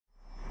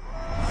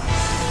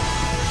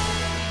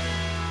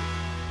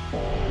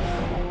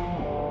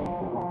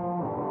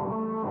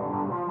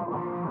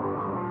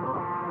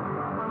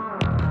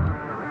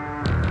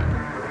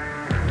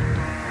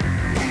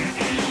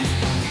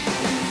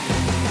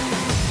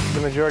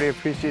the majority of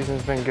preseason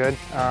has been good.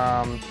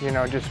 You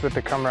know, just with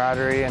the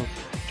camaraderie and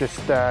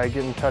just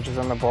getting touches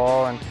on the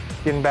ball and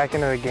getting back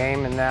into the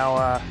game. And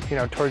now, you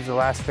know, towards the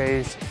last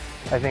phase,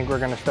 I think we're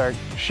going to start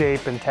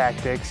shape and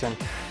tactics. And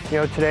you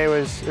know, today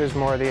was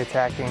more of the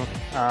attacking.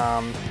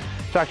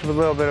 Talked a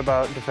little bit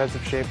about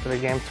defensive shape for the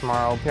game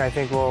tomorrow. You know, I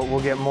think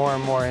we'll get more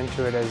and more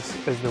into it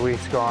as the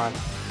weeks go on.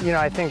 You know,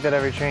 I think that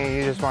every training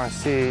you just want to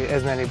see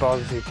as many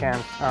balls as you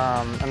can.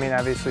 I mean,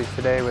 obviously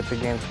today with the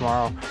game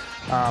tomorrow,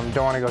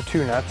 don't want to go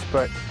too nuts,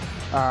 but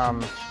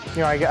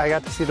you know, I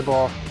got to see the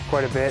ball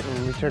quite a bit,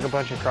 and we took a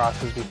bunch of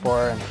crosses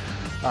before. And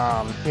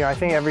you know, I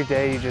think every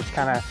day you just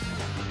kind of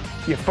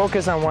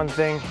focus on one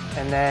thing,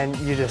 and then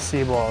you just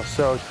see balls.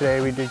 So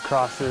today we did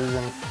crosses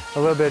and a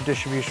little bit of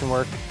distribution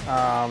work,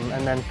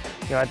 and then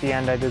you know, at the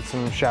end I did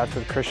some shots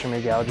with Christian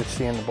Miguel, just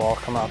seeing the ball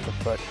come off the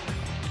foot.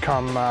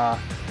 Come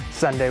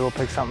Sunday we'll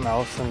pick something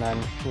else, and then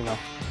you know,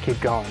 keep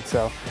going.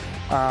 So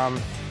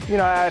you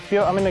know, I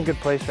feel I'm in a good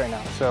place right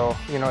now. So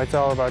you know, it's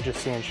all about just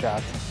seeing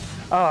shots.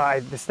 Oh,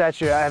 the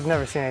statue, I've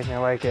never seen anything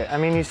like it. I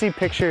mean, you see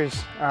pictures,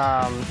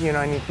 you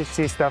know, and you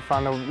see stuff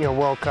on the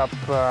World Cup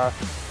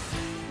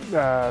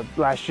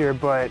last year,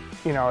 but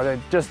you know, that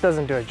just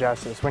doesn't do it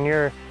justice. When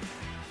you're,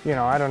 you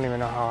know, I don't even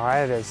know how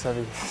high it is. I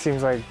mean, it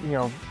seems like, you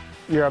know,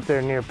 you're up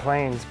there near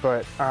planes,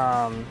 but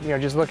you know,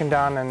 just looking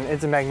down, and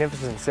it's a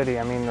magnificent city.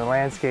 I mean, the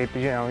landscape,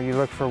 you know, you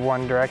look for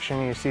one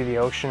direction, you see the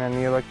ocean, and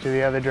you look to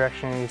the other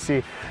direction and you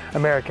see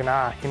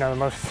Americana, you know, the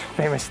most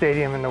famous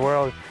stadium in the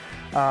world.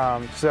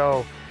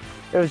 So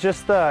it was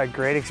just a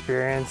great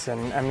experience,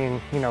 and I mean,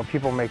 you know,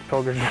 people make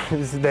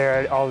pilgrimages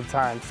there all the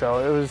time. So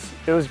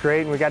it was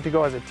great, and we got to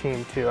go as a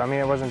team too. I mean,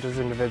 it wasn't just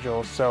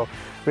individuals. So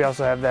we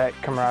also have that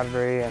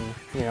camaraderie, and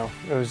you know,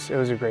 it was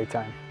a great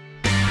time.